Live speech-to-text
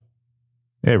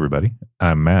Hey, everybody.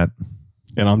 I'm Matt.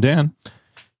 And I'm Dan.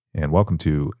 And welcome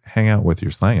to Hang Out with Your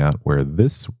Slang Out, where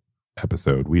this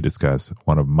episode we discuss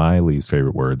one of my least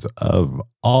favorite words of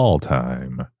all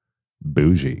time,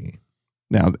 boujee.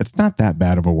 Now, it's not that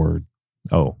bad of a word.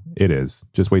 Oh, it is.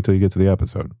 Just wait till you get to the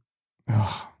episode.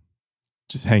 Oh,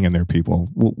 just hang in there, people.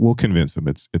 We'll convince him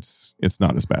it's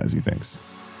not as bad as he thinks.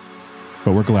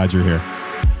 But we're glad you're here.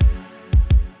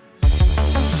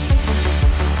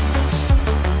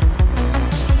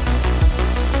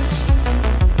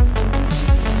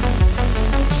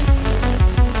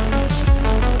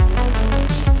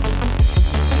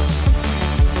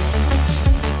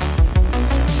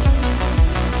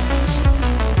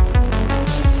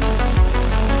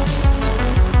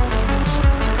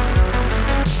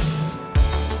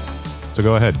 So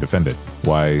go ahead, defend it.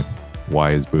 Why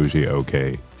is boujee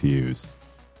okay to use?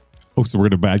 Oh, so we're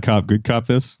going to bad cop, good cop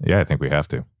this? Yeah, I think we have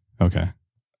to. Okay.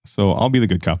 So I'll be the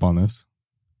good cop on this.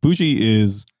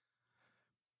 Boujee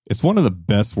it's one of the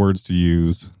best words to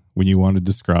use when you want to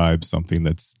describe something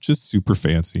that's just super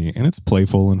fancy and it's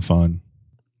playful and fun.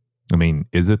 I mean,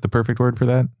 is it the perfect word for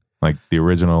that? Like the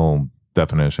original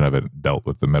definition of it dealt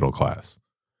with the middle class.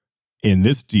 In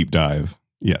this deep dive,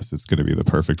 yes, it's going to be the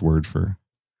perfect word for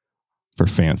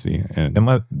fancy. And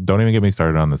don't even get me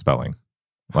started on the spelling.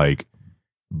 Like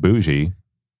boujee,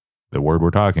 the word we're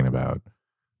talking about,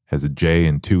 has a J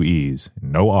and two E's,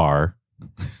 no R.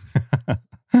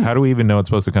 How do we even know it's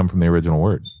supposed to come from the original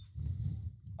word?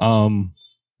 I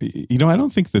don't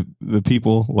think that the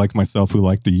people like myself who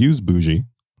like to use boujee,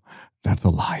 that's a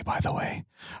lie, by the way,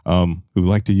 who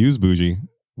like to use boujee,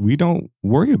 we don't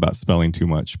worry about spelling too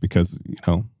much because,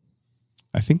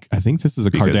 I think this is a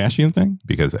Kardashian thing.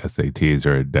 Because SATs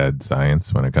are a dead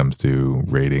science when it comes to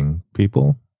rating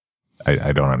people.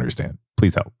 I don't understand.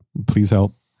 Please help. Please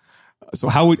help. So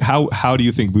how do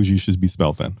you think boujee should be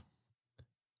spelled then?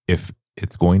 If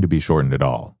it's going to be shortened at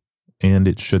all, and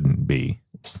it shouldn't be,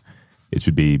 it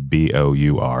should be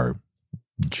Bourgie.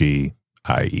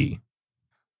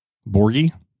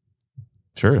 Borgie?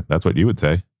 Sure, that's what you would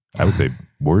say. I would say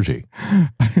Bourgie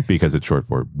because it's short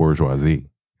for bourgeoisie.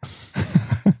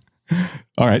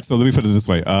 All right, so let me put it this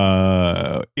way.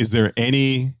 Is there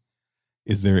any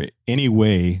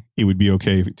way it would be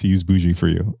okay to use boujee for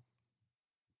you?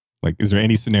 Like, is there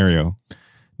any scenario?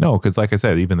 No, because like I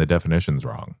said, even the definition's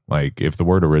wrong. Like, if the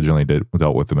word originally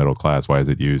dealt with the middle class, why is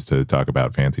it used to talk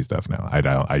about fancy stuff now?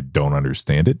 I don't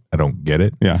understand it. I don't get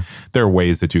it. Yeah. There are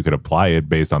ways that you could apply it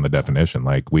based on the definition.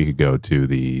 Like, we could go to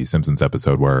the Simpsons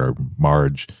episode where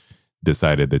Marge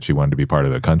decided that she wanted to be part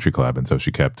of the country club, and so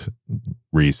she kept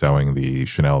re-sewing the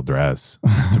Chanel dress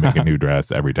to make a new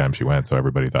dress every time she went, so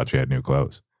everybody thought she had new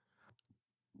clothes.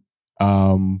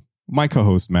 My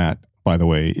co-host Matt, by the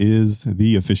way, is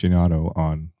the aficionado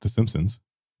on The Simpsons.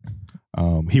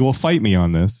 He will fight me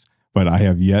on this, but I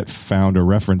have yet found a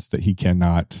reference that he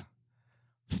cannot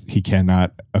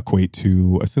equate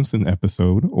to a Simpson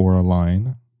episode or a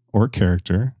line or a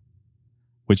character,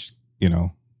 which,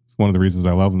 is one of the reasons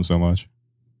I love him so much.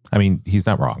 I mean, he's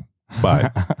not wrong,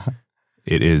 but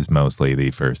it is mostly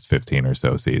the first 15 or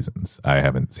so seasons. I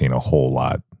haven't seen a whole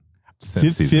lot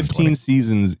since 15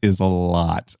 seasons is a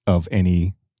lot of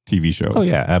any TV show. Oh,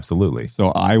 yeah, absolutely.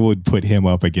 So I would put him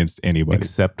up against anybody.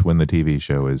 Except when the TV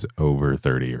show is over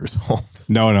 30 years old.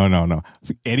 No.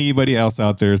 If anybody else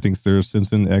out there thinks they're a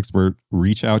Simpson expert,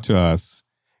 reach out to us.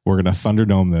 We're going to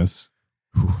Thunderdome this.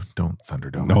 Ooh, don't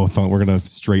Thunderdome. No, we're going to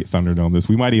straight Thunderdome this.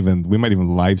 We might even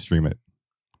live stream it,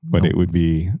 but It would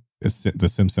be the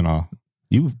Simpson off.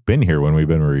 You've been here when we've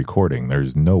been recording.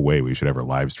 There's no way we should ever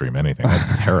live stream anything.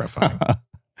 That's terrifying.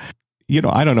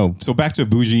 I don't know. So back to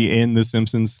boujee in The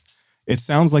Simpsons. It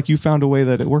sounds like you found a way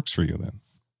that it works for you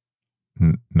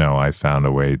then. No, I found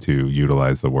a way to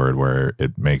utilize the word where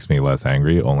it makes me less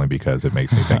angry only because it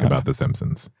makes me think about The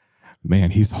Simpsons.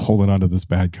 Man, he's holding on to this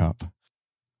bad cop.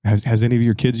 Has any of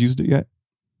your kids used it yet?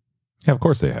 Yeah, of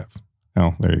course they have.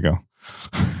 Oh, there you go.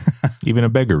 Even a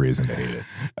bigger reason to hate it.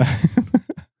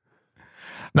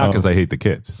 Not because I hate the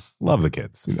kids. Love the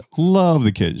kids. Love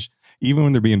the kids. Even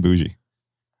when they're being bougie.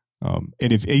 And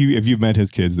if you've met his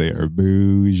kids, they are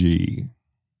bougie.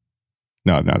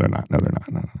 No, they're not. No, they're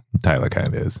not. No. Tyler kind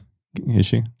of is. Is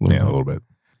she? A little bit.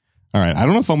 All right. I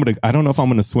don't know if I'm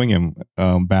gonna swing him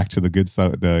back to the good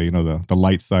side, the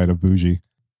light side of bougie.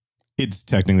 It's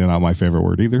technically not my favorite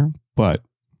word either, but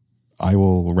I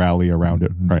will rally around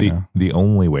it now. The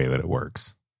only way that it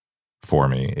works for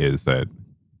me is that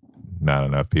not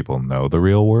enough people know the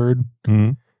real word.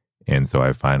 Mm-hmm. And so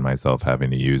I find myself having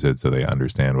to use it so they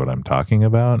understand what I'm talking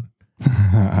about.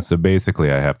 So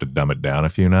basically I have to dumb it down a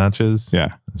few notches.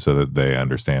 Yeah. So that they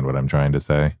understand what I'm trying to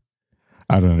say.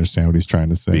 I don't understand what he's trying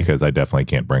to say. Because I definitely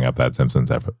can't bring up that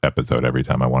Simpsons episode every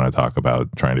time I want to talk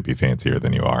about trying to be fancier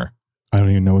than you are. I don't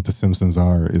even know what the Simpsons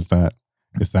are. Is that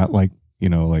like,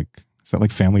 is that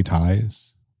like Family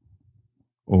Ties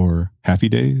or Happy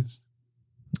Days?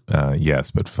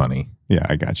 Yes, but funny. Yeah,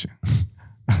 I got you.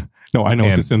 No, I know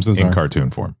what the Simpsons are. In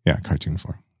cartoon form. Yeah, cartoon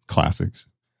form. Classics.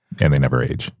 And they never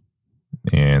age.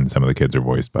 And some of the kids are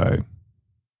voiced by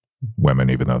women,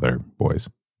 even though they're boys.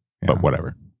 Yeah. But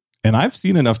whatever. And I've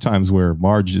seen enough times where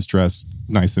Marge is dressed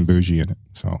nice and bougie in it.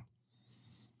 So,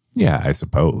 yeah, I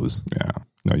suppose. Yeah.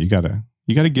 No, you gotta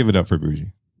give it up for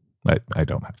Boujee. I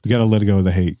don't have to. You gotta let go of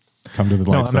the hate. Come to the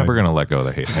light side. I'm never gonna let go of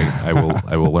the hate.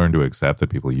 I will learn to accept that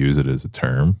people use it as a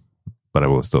term, but I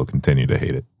will still continue to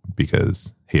hate it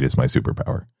because hate is my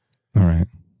superpower. All right.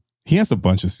 He has a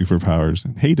bunch of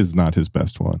superpowers. Hate is not his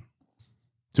best one.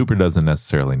 Super doesn't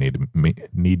necessarily need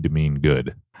to mean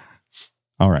good.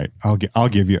 All right, I'll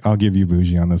give you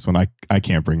Boujee on this one. I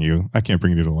can't bring you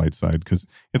to the light side because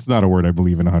it's not a word I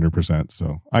believe in 100%.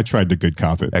 So I tried to good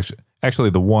cop it. Actually,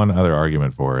 the one other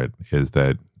argument for it is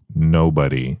that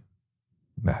nobody's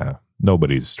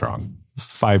strong.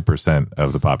 5%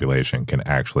 of the population can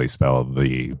actually spell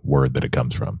the word that it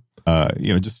comes from.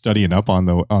 Just studying up on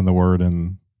the word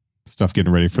and stuff,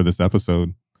 getting ready for this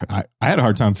episode. I had a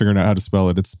hard time figuring out how to spell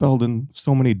it. It's spelled in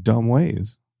so many dumb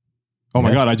ways. Oh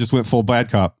my God, I just went full bad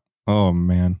cop. Oh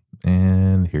man.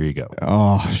 And here you go.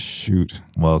 Oh shoot.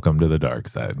 Welcome to the dark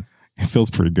side. It feels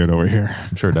pretty good over here.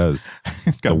 I'm sure it does.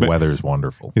 The weather's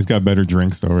wonderful. He's got better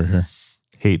drinks over here.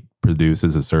 Hate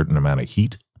produces a certain amount of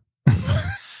heat.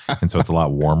 And so it's a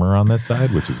lot warmer on this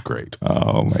side, which is great.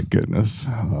 Oh my goodness.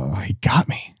 Oh, he got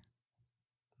me.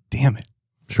 Damn it.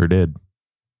 Sure did.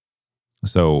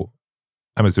 So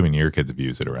I'm assuming your kids have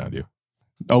used it around you.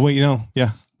 Oh, wait, yeah,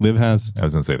 Liv has. I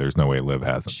was going to say, there's no way Liv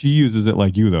hasn't. She uses it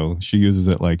like you, though. She uses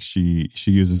it like she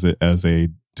uses it as a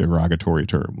derogatory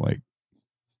term. Like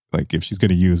if she's going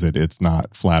to use it, it's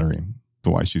not flattering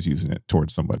to why she's using it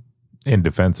towards somebody. In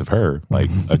defense of her, like,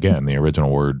 again, the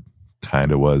original word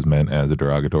kind of was meant as a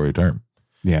derogatory term.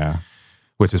 Yeah.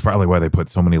 Which is probably why they put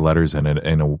so many letters in it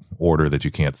in an order that you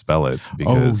can't spell it.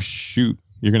 Because, oh, shoot.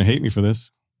 You're going to hate me for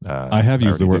this. I have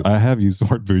used the word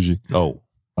Boujee. Oh.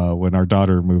 When our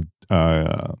daughter moved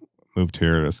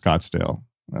here to Scottsdale.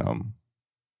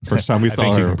 First time we saw I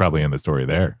think her. you can probably end the story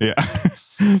there. Yeah.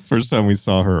 First time we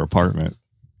saw her apartment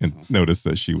and noticed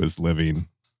that she was living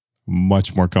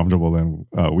much more comfortable than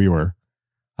we were.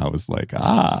 I was like,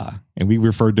 and we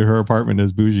referred to her apartment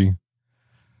as Boujee.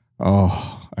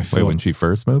 Oh, I feel. Wait, when she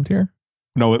first moved here?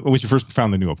 No, when she first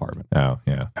found the new apartment. Oh,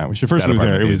 yeah. When she first moved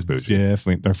there, it was Boujee.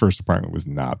 Definitely, their first apartment was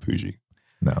not Boujee.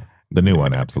 No, the new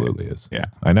one absolutely is. Yeah.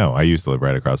 I know. I used to live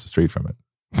right across the street from it.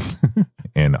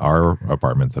 And our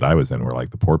apartments that I was in were like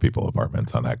the poor people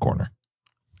apartments on that corner.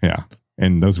 Yeah.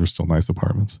 And those were still nice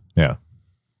apartments. Yeah.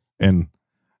 And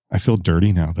I feel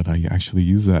dirty now that I actually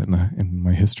use that in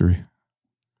my history.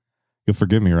 You'll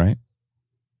forgive me, right?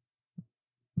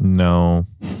 No.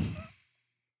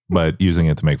 But using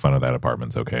it to make fun of that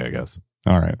apartment's okay, I guess.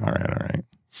 All right.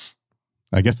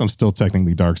 I guess I'm still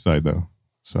technically dark side, though.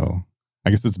 So I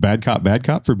guess it's bad cop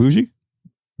for Boujee?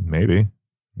 Maybe.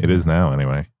 It is now,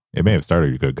 anyway. It may have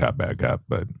started good cop, bad cop,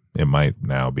 but it might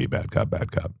now be bad cop.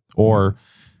 Or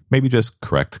maybe just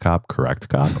correct cop.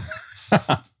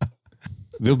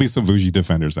 There'll be some Boujee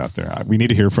defenders out there. We need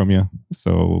to hear from you.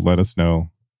 So let us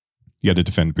know. You got to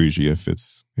defend Boujee if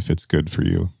it's good for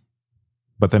you.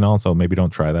 But then also maybe don't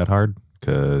try that hard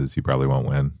because you probably won't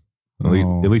win. At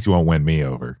least you won't win me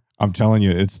over. I'm telling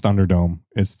you, it's Thunderdome.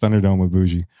 It's Thunderdome with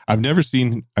Boujee. I've never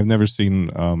seen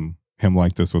him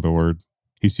like this with a word.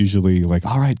 He's usually like,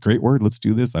 all right, great word. Let's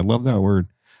do this. I love that word.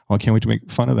 Oh, I can't wait to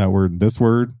make fun of that word. This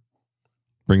word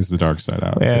brings the dark side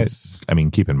out. Yeah,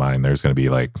 keep in mind, there's going to be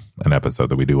like an episode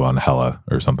that we do on hella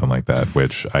or something like that,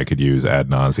 which I could use ad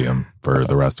nauseum for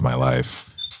the rest of my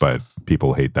life. But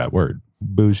people hate that word.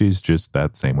 Bougee's just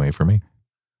that same way for me.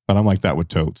 But I'm like that with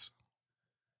totes.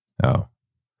 Oh.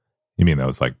 You mean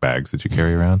those like bags that you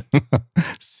carry around?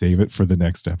 Save it for the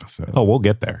next episode. Oh, we'll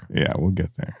get there. Yeah, we'll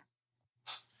get there.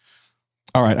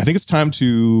 All right. I think it's time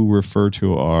to refer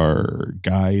to our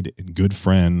guide and good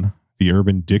friend, the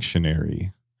Urban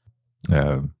Dictionary.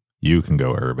 You can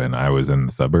go urban. I was in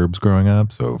the suburbs growing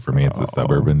up. So for me, it's the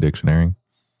Suburban Dictionary.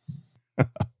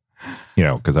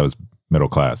 Because I was middle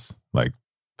class, like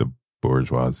the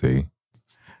bourgeoisie.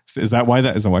 Is that why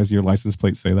does your license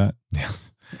plate say that?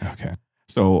 Yes. Okay.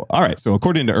 So, all right. So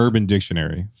according to Urban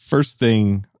Dictionary, first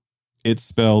thing, it's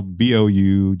spelled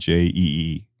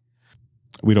Boujee.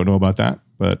 We don't know about that,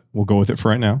 but we'll go with it for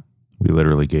right now. We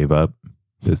literally gave up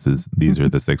These are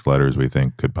the 6 letters we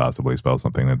think could possibly spell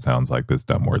something that sounds like this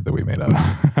dumb word that we made up.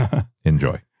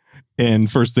 Enjoy.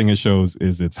 And first thing it shows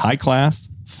is it's high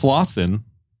class, flossing,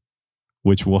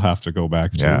 which we'll have to go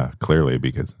back to. Yeah, clearly,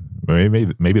 because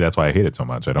maybe that's why I hate it so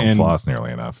much. I don't floss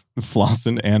nearly enough.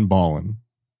 Flossing and ballin'.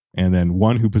 And then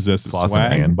one who possesses flossing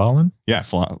swag. And ballin'? Yeah,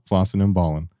 flossing and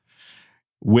ballin'.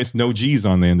 With no G's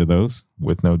on the end of those.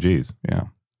 With no G's. Yeah.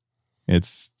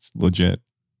 It's legit.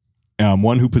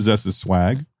 One who possesses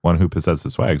swag. One who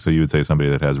possesses swag. So you would say somebody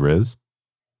that has Riz?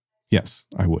 Yes,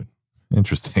 I would.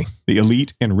 Interesting. The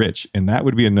elite and rich. And that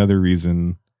would be another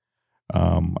reason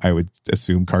I would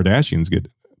assume Kardashians get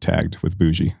tagged with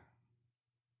Boujee.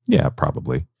 Yeah,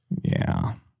 probably.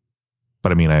 Yeah.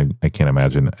 But I mean, I can't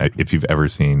imagine, if you've ever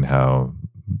seen how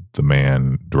the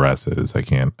man dresses, I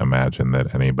can't imagine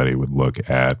that anybody would look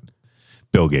at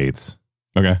Bill Gates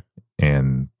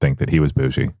and think that he was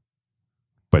Boujee.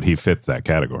 But he fits that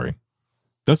category.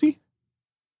 Does he?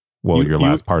 Well, your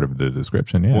last part of the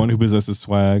description, yeah. One who possesses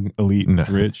swag, elite and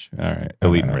rich. All right.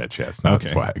 Elite and rich, yes, not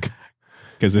swag.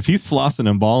 Because if he's flossing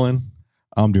and balling,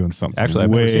 I'm doing something. Actually, I've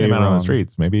never seen him out on the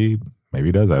streets. Maybe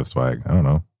he does have swag. I don't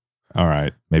know. All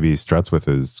right. Maybe he struts with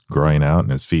his groin out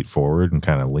and his feet forward and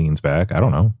kind of leans back. I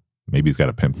don't know. Maybe he's got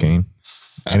a pimp cane.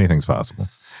 Anything's possible.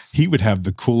 He would have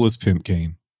the coolest pimp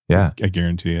cane. Yeah. I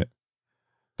guarantee it.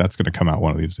 That's going to come out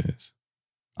one of these days.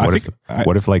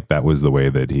 What if like that was the way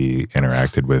that he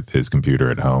interacted with his computer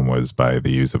at home, was by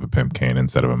the use of a pimp cane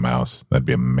instead of a mouse? That'd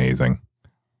be amazing.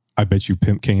 I bet you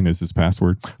pimp cane is his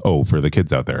password. Oh, for the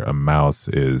kids out there, a mouse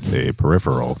is a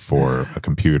peripheral for a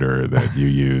computer that you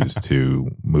use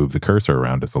to move the cursor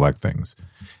around to select things.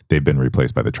 They've been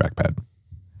replaced by the trackpad.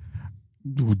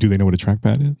 Do they know what a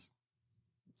trackpad is?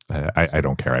 I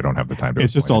don't care. I don't have the time to.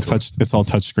 It's just all touch. It's all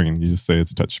touch screen. You just say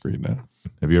it's touch screen now.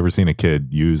 Have you ever seen a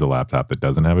kid use a laptop that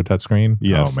doesn't have a touch screen?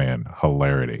 Yes. Oh man,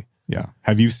 hilarity. Yeah.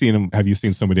 Have you seen him? Have you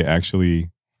seen somebody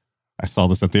actually? I saw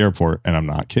this at the airport, and I'm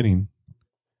not kidding.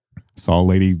 Saw a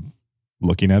lady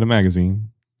looking at a magazine,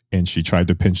 and she tried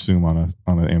to pinch zoom on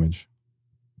an image.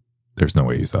 There's no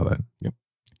way you saw that.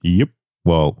 Yep.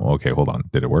 Well, okay, hold on.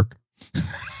 Did it work?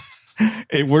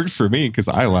 It worked for me because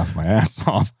I laughed my ass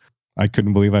off. I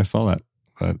couldn't believe I saw that,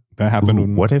 but that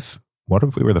happened. What if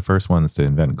we were the first ones to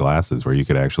invent glasses where you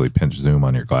could actually pinch zoom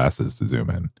on your glasses to zoom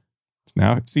in?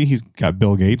 Now, see, he's got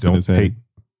Bill Gates in his head.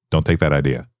 Don't take that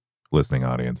idea, listening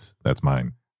audience. That's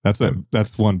mine. That's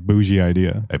one Boujee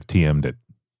idea. I've TM'd it.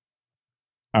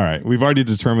 All right, we've already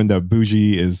determined that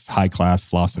Boujee is high class,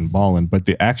 floss and ballin', but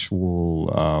the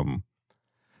actual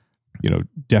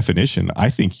definition, I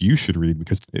think you should read,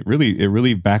 because it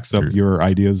really backs up your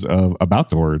ideas about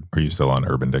the word. Are you still on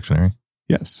Urban Dictionary?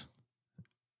 Yes.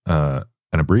 An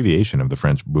abbreviation of the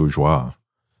French bourgeois,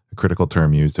 a critical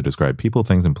term used to describe people,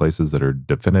 things, and places that are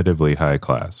definitively high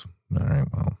class. All right,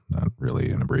 well, not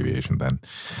really an abbreviation then.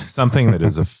 Something that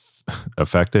is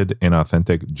affected,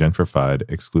 inauthentic, gentrified,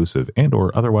 exclusive, and or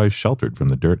otherwise sheltered from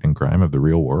the dirt and grime of the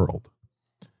real world.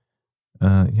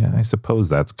 Yeah, I suppose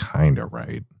that's kind of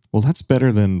right. Well, that's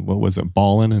better than, what was it,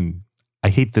 ballin'? And I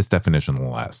hate this definition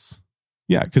less.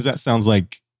 Yeah, because that sounds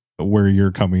like where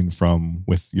you're coming from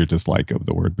with your dislike of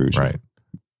the word bougie. Right.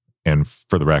 And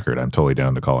for the record, I'm totally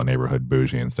down to call a neighborhood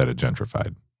bougie instead of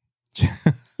gentrified.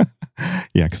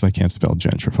 Yeah, because I can't spell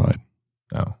gentrified.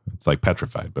 Oh, it's like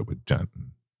petrified, but with gent.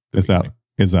 Is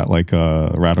that like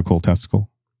a radical testicle?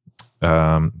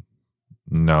 No.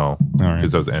 All right.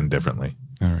 Because those end differently.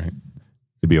 All right.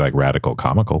 It'd be like radical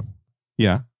comical.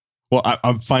 Yeah. Well,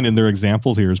 I'm finding their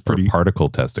examples here is pretty. Or particle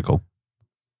testicle.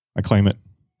 I claim it.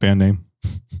 Band name.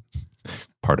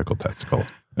 Particle testicle.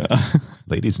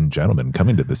 Ladies and gentlemen,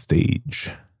 coming to the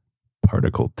stage.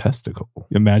 Particle testicle.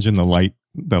 Imagine the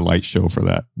light show for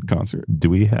that concert. Do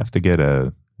we have to get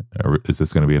is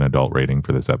this going to be an adult rating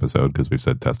for this episode? Because we've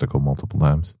said testicle multiple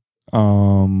times.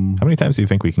 How many times do you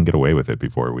think we can get away with it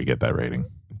before we get that rating?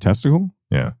 Testicle?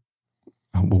 Yeah.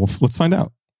 Well, let's find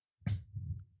out.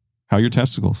 How are your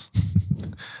testicles?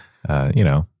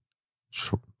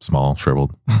 Small,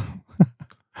 shriveled.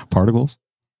 Particles?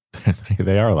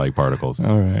 They are like particles.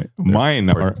 All right. Mine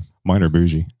are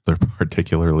bougie. They're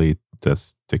particularly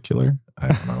testicular. I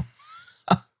don't know.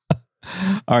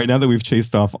 All right. Now that we've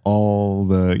chased off all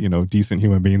the, decent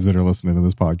human beings that are listening to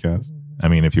this podcast. I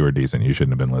mean, if you were decent, you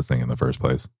shouldn't have been listening in the first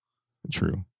place.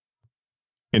 True.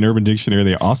 In Urban Dictionary,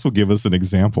 they also give us an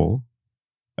example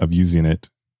of using it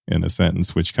in a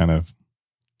sentence, which kind of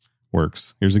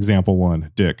works. Here's example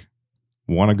 1. Dick.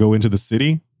 Want to go into the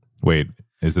city? Wait,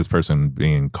 is this person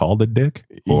being called a dick,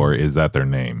 or is that their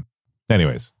name?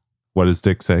 Anyways, what does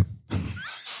Dick say?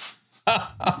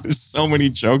 There's so many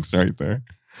jokes right there.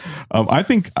 I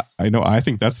think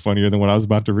that's funnier than what I was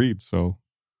about to read. So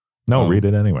No, read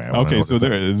it anyway. Okay, so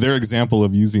their example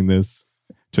of using this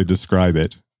to describe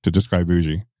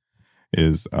Boujee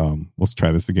is, let's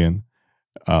try this again.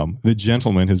 The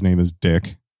gentleman, his name is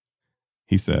Dick.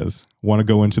 He says, want to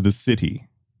go into the city.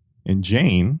 And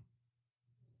Jane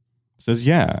says,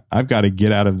 yeah, I've got to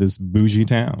get out of this bougie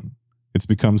town. It's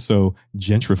become so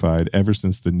gentrified ever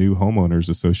since the new homeowners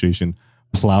association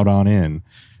plowed on in.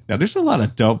 Now, there's a lot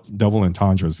of double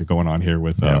entendres going on here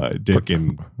with Dick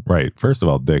and... Right. First of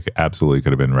all, Dick absolutely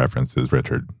could have been referenced as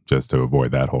Richard just to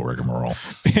avoid that whole rigmarole.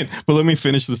 But let me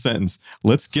finish the sentence.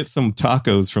 Let's get some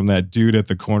tacos from that dude at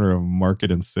the corner of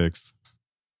Market and 6th.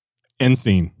 End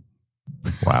scene.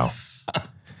 Wow.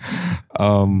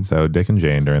 So Dick and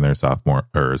Jane during their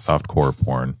softcore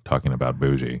porn talking about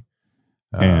Boujee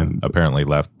and apparently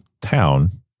left town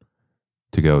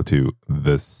to go to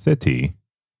the city,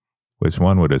 which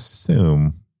one would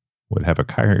assume would have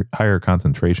a higher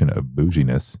concentration of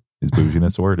bouginess. Is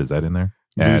bouginess a word? Is that in there?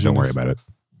 Yeah, don't worry about it.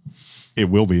 It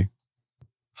will be.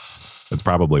 That's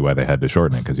probably why they had to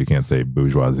shorten it, because you can't say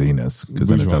bourgeoisiness, because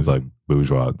then it sounds like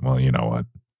bourgeois. Well, you know what?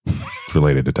 It's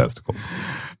related to testicles.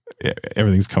 Yeah,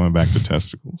 everything's coming back to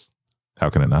testicles. How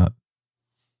can it not?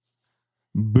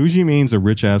 Boujee means a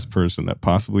rich-ass person that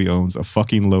possibly owns a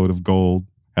fucking load of gold,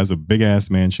 has a big-ass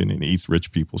mansion, and eats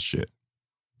rich people's shit.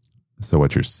 So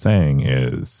what you're saying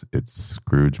is it's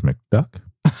Scrooge McDuck?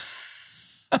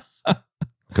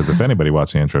 Because if anybody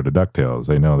watched the intro to DuckTales,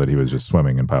 they know that he was just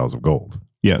swimming in piles of gold.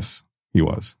 Yes, he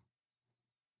was.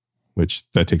 Which,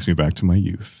 that takes me back to my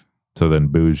youth. So then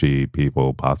bougie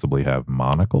people possibly have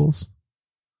monocles?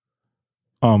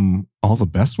 All the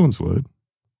best ones would.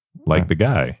 Like the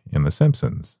guy in The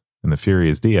Simpsons, in the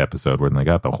Furious D episode when they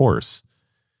got the horse.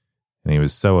 And he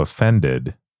was so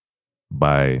offended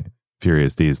by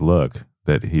Furious D's look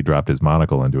that he dropped his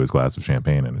monocle into his glass of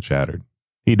champagne and it shattered.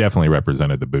 He definitely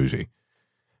represented the bougie.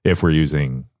 If we're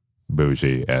using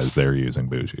bougie as they're using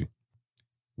bougie.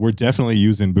 We're definitely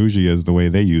using bougie as the way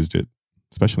they used it,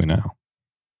 especially now.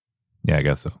 Yeah, I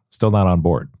guess so. Still not on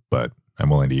board, but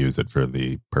I'm willing to use it for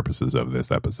the purposes of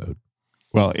this episode.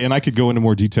 Well, and I could go into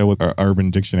more detail with our Urban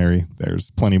Dictionary.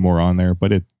 There's plenty more on there,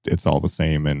 but it's all the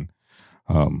same. And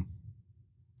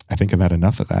I think I've had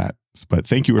enough of that. But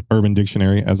thank you, Urban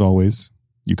Dictionary, as always.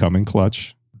 You come in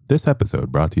clutch. This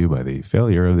episode brought to you by the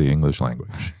failure of the English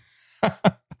language.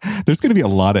 There's going to be a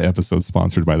lot of episodes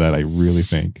sponsored by that, I really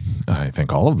think. I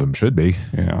think all of them should be.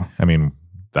 Yeah. I mean,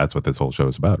 that's what this whole show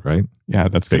is about, right? Yeah,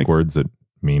 that's fake words that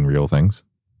mean real things.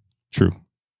 True.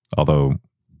 Although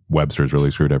Webster's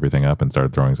really screwed everything up and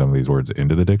started throwing some of these words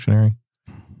into the dictionary.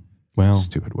 Well,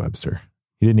 stupid Webster.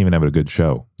 He didn't even have a good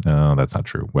show. No, that's not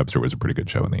true. Webster was a pretty good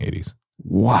show in the 80s.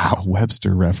 Wow,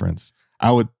 Webster reference.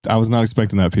 I was not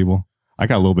expecting that, people. I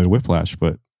got a little bit of whiplash,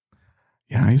 but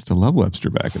yeah, I used to love Webster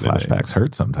back in the day. Flashbacks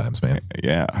hurt sometimes, man.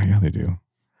 Yeah, they do.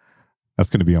 That's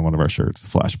going to be on one of our shirts.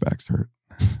 Flashbacks hurt.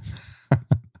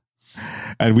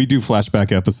 And we do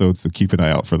flashback episodes, so keep an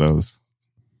eye out for those.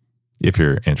 If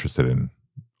you're interested in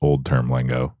old term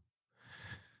lingo,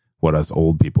 what us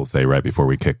old people say right before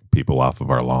we kick people off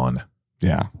of our lawn.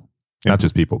 Yeah. Not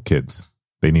just people, kids.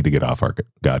 They need to get off our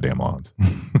goddamn lawns.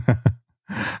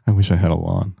 I wish I had a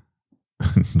lawn.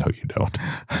 No, you don't.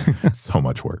 It's so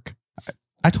much work.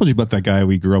 I told you about that guy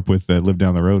we grew up with that lived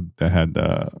down the road that had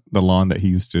the lawn that he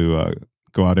used to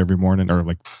go out every morning, or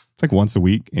it's like once a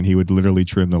week, and he would literally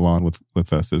trim the lawn with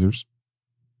scissors.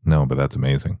 No, but that's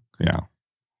amazing. Yeah.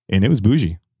 And it was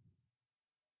bougie.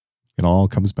 It all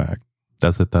comes back.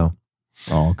 Does it though?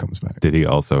 All comes back. Did he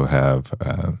also have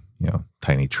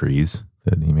tiny trees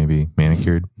that he maybe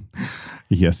manicured?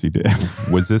 Yes, he did.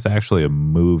 Was this actually a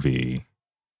movie?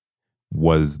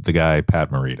 Was the guy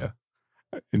Pat Morita?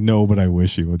 No, but I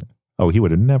wish he would. Oh, he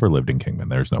would have never lived in Kingman.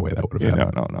 There's no way that would have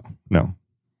happened. No.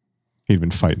 He'd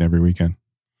been fighting every weekend.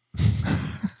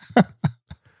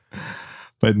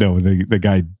 But no, the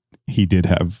guy, he did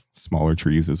have smaller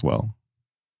trees as well.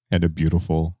 Had a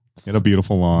beautiful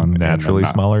lawn. Naturally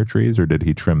smaller trees, or did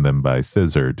he trim them by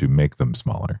scissor to make them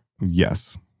smaller?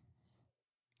 Yes.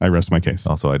 I rest my case.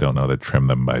 Also, I don't know that trim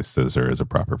them by scissor is a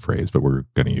proper phrase, but we're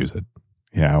going to use it.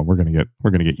 Yeah, we're gonna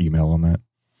get email on that.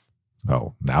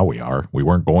 Oh, now we are. We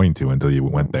weren't going to until you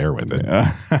went there with it.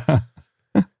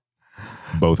 Yeah.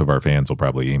 Both of our fans will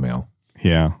probably email.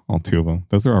 Yeah, all two of them.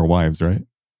 Those are our wives, right?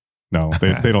 No,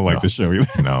 they don't like the show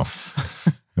either. No.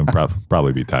 It'll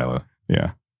probably be Tyler.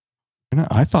 Yeah.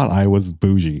 I thought I was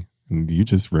bougie, and you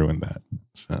just ruined that.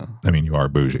 So I mean, you are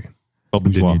bougie.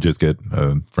 Didn't you just get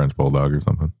a French bulldog or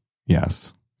something?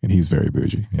 Yes, and he's very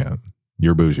bougie. Yeah,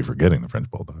 you're bougie for getting the French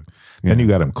bulldog. Then you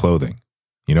got him clothing.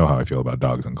 You know how I feel about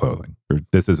dogs and clothing.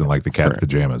 This isn't like the cat's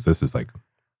pajamas. This is like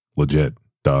legit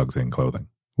dogs in clothing.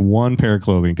 One pair of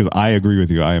clothing, because I agree with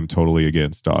you. I am totally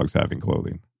against dogs having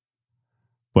clothing.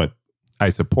 But I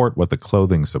support what the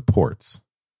clothing supports.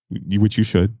 Which you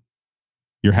should.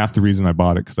 You're half the reason I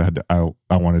bought it, because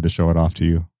I wanted to show it off to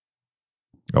you.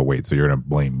 Oh, wait. So you're going to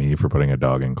blame me for putting a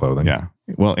dog in clothing? Yeah.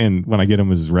 Well, and when I get him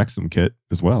his Wrexham kit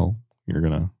as well, you're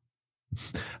going to...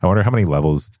 I wonder how many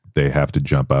levels they have to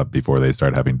jump up before they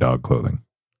start having dog clothing.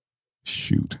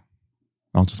 Shoot.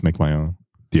 I'll just make my own.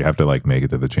 Do you have to like make it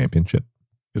to the championship?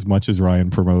 As much as Ryan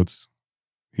promotes,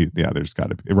 there's got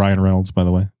to be Ryan Reynolds, by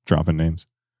the way, dropping names.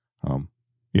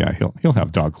 Yeah, he'll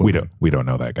have dog clothing. We don't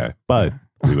know that guy, but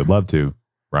we would love to.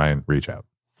 Ryan, reach out.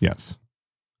 Yes,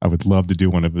 I would love to do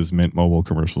one of his Mint Mobile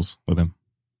commercials with him.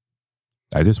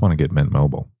 I just want to get Mint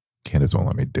Mobile. Candace won't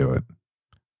let me do it.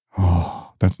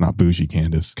 Oh, that's not bougie,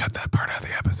 Candace. Cut that part out of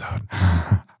the episode.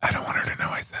 I don't want her to know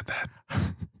I said that.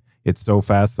 It's so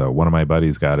fast, though. One of my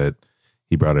buddies got it.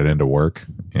 He brought it into work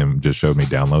and just showed me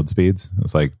download speeds.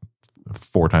 It's like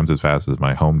 4 times as fast as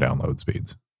my home download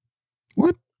speeds.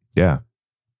 What? Yeah.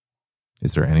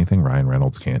 Is there anything Ryan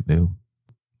Reynolds can't do?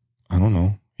 I don't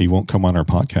know. He won't come on our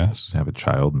podcast. Have a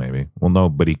child, maybe. Well, no,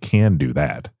 but he can do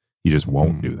that. He just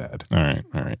won't do that. All right.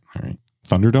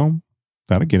 Thunderdome?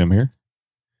 That'll get him here.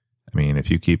 I mean,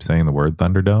 if you keep saying the word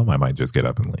Thunderdome, I might just get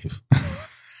up and leave.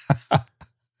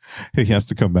 He has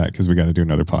to come back because we got to do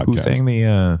another podcast. Who sang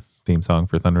the theme song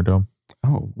for Thunderdome?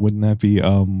 Oh, wouldn't that be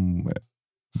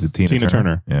Is it Tina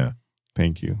Turner? Yeah.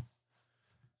 Thank you.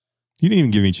 You didn't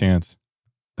even give me a chance.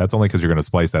 That's only because you're going to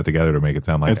splice that together to make it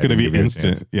sound like it's going to be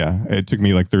instant. Yeah, it took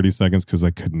me like 30 seconds because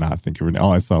I could not think of it.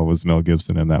 All I saw was Mel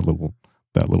Gibson and that little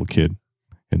kid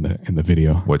in the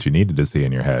video. What you needed to see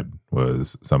in your head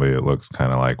was somebody that looks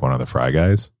kind of like one of the Fry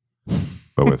Guys,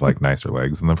 but with like nicer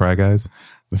legs than the Fry Guys.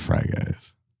 The Fry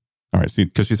Guys. All right, see,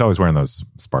 because she's always wearing those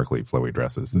sparkly, flowy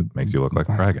dresses that makes you look like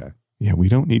a Fry Guy. Yeah, we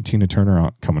don't need Tina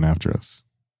Turner coming after us.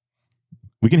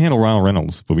 We can handle Ryan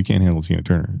Reynolds, but we can't handle Tina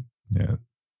Turner. Yeah.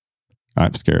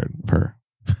 I'm scared of her.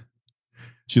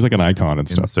 She's like an icon and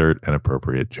stuff. Insert an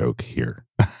appropriate joke here.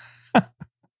 All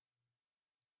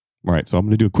right, so I'm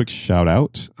going to do a quick shout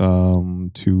out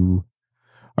to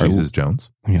Jesus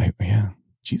Jones. Yeah,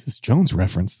 Jesus Jones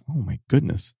reference. Oh my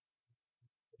goodness.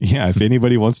 Yeah, if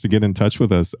anybody wants to get in touch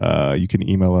with us, you can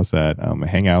email us at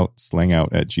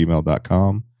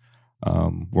hangoutslangout@gmail.com.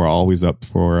 We're always up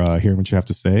for hearing what you have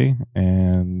to say,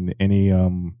 and any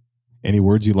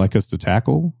words you'd like us to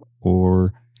tackle,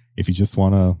 or if you just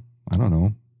want to, I don't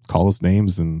know, call us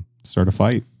names and start a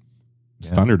fight.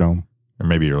 It's Thunderdome. Or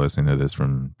maybe you're listening to this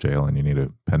from jail and you need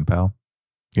a pen pal.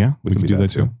 Yeah, we can do that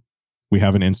too. We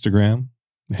have an Instagram.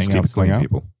 Hang out, slang out.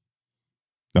 People.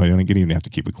 No, you don't even have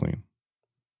to keep it clean.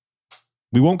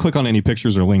 We won't click on any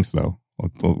pictures or links, though.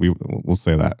 We'll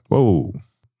say that. Whoa.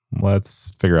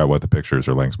 Let's figure out what the pictures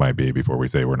or links might be before we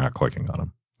say we're not clicking on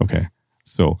them. Okay.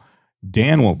 So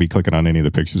Dan won't be clicking on any of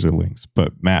the pictures or links,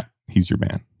 but Matt, he's your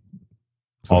man.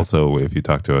 So also, if you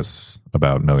talk to us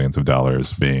about millions of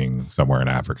dollars being somewhere in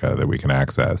Africa that we can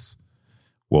access,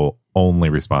 we'll only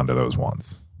respond to those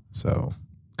once. So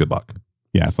good luck.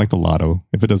 Yeah, it's like the lotto.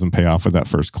 If it doesn't pay off with that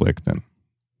first click, then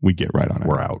we get right on it.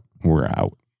 We're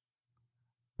out.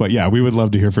 But yeah, we would love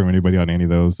to hear from anybody on any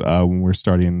of those. We're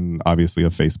starting, obviously, a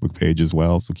Facebook page as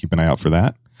well, so keep an eye out for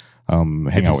that.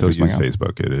 If you still use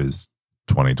Facebook, it is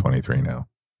 2023 now.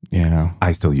 Yeah.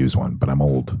 I still use one, but I'm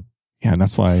old. Yeah, and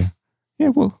that's why,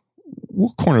 we'll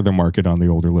corner the market on the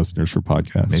older listeners for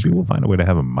podcasts. Maybe we'll find a way to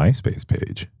have a MySpace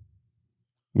page.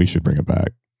 We should bring it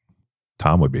back.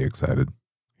 Tom would be excited.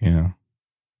 Yeah.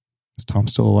 Is Tom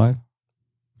still alive?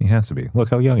 He has to be.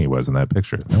 Look how young he was in that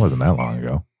picture. That wasn't that long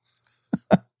ago.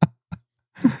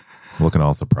 Looking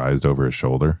all surprised over his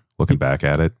shoulder, looking back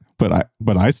at it. But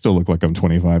I still look like I'm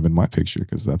 25 in my picture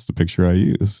because that's the picture I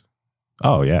use.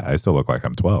 Oh, yeah. I still look like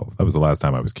I'm 12. That was the last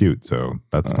time I was cute. So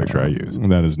that's the picture I use.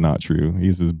 That is not true.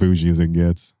 He's as bougie as it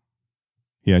gets.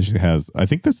 He actually has, I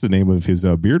think that's the name of his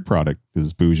beard product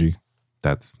is Boujee.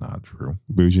 That's not true.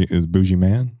 Boujee is Boujee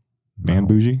Man? Man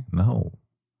Boujee? No.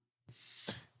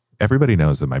 Everybody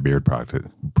knows that my beard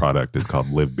product is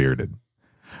called Live Bearded.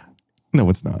 No,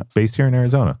 it's not. Based here in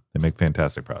Arizona. They make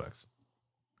fantastic products.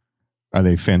 Are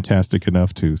they fantastic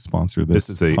enough to sponsor this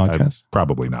podcast?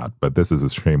 Probably not, but this is a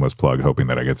shameless plug, hoping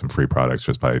that I get some free products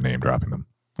just by name dropping them.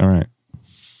 All right.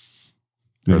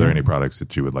 Are there any products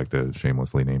that you would like to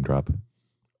shamelessly name drop?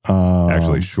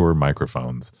 Actually, Shure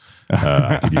microphones.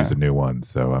 I could use a new one,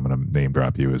 so I'm going to name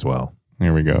drop you as well.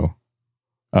 There we go.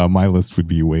 My list would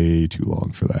be way too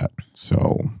long for that.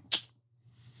 So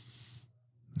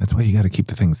That's why you got to keep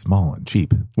the things small and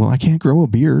cheap. Well, I can't grow a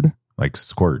beard. Like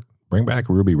Squirt. Bring back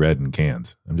Ruby Red in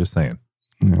cans. I'm just saying.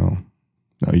 No,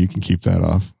 you can keep that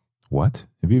off. What?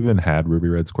 Have you even had Ruby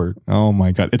Red Squirt? Oh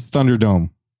my God. It's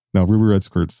Thunderdome. No, Ruby Red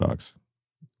Squirt sucks.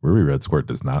 Ruby Red Squirt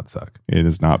does not suck. It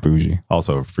is not bougie.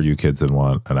 Also, for you kids that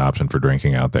want an option for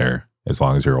drinking out there, as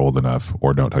long as you're old enough,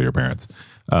 or don't tell your parents,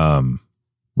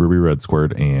 Ruby Red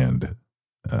Squirt and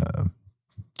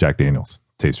Jack Daniels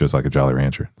tastes just like a Jolly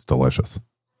Rancher. It's delicious.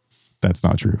 That's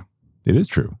not true. It is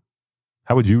true.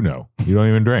 How would you know? You don't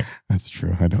even drink. That's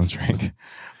true. I don't drink.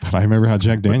 But I remember how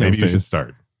Jack Daniels maybe you tastes. should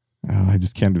start. I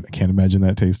just can't imagine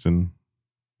that tasting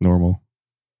normal.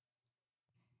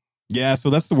 Yeah, so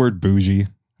that's the word bougie.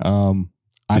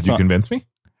 Did you convince me?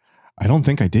 I don't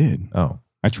think I did. Oh.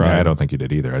 I tried. Yeah, I don't think you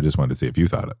did either. I just wanted to see if you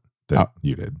thought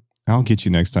you did. I'll get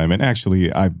you next time. And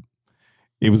actually,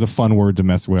 it was a fun word to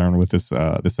mess around with this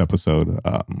episode.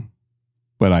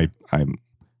 But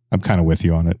I'm kind of with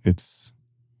you on it. It's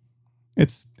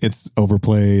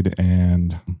overplayed,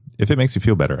 and if it makes you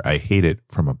feel better, I hate it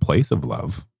from a place of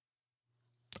love.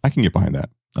 I can get behind that.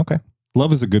 Okay.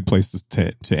 Love is a good place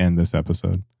to end this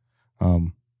episode.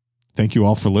 Thank you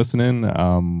all for listening.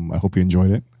 I hope you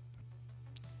enjoyed it.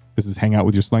 This is Hang Out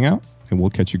with Your Slang Out, and we'll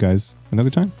catch you guys another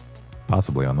time.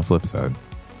 Possibly on the flip side.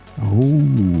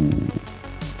 Oh.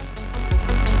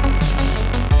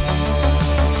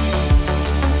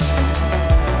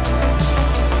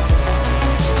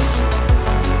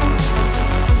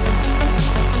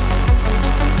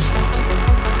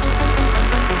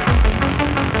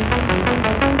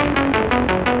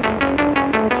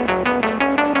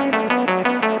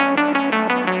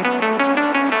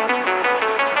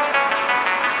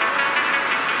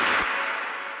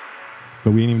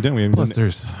 But we ain't even done. We haven't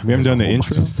done the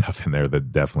intro. Bunch of stuff in there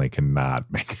that definitely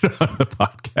cannot make it on the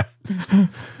podcast.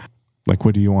 Like,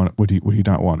 what do you want? What do you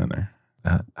not want in there?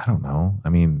 I don't know. I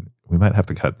mean, we might have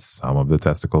to cut some of the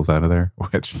testicles out of there,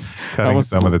 which cutting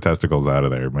some of the testicles out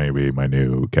of there may be my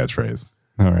new catchphrase.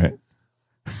 All right.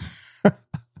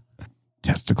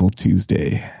 Testicle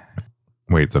Tuesday.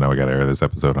 Wait, so now we got to air this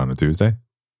episode on a Tuesday?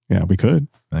 Yeah, we could.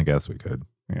 I guess we could.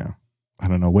 Yeah. I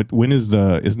don't know. When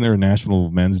isn't there a National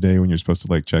Men's Day when you're supposed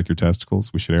to like check your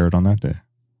testicles? We should air it on that day.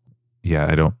 Yeah,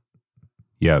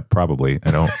 probably. I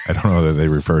don't know that they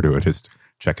refer to it as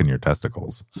checking your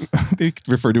testicles. They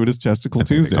refer to it as Testicle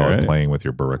Tuesday, they call right? it playing with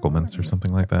your barriclements or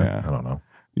something like that. Yeah. I don't know.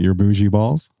 Your bougie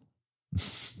balls?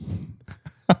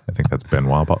 I think that's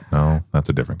Benoit ball. No, that's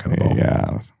a different kind of ball.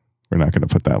 Yeah. We're not going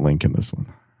to put that link in this one.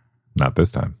 Not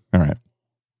this time. All right.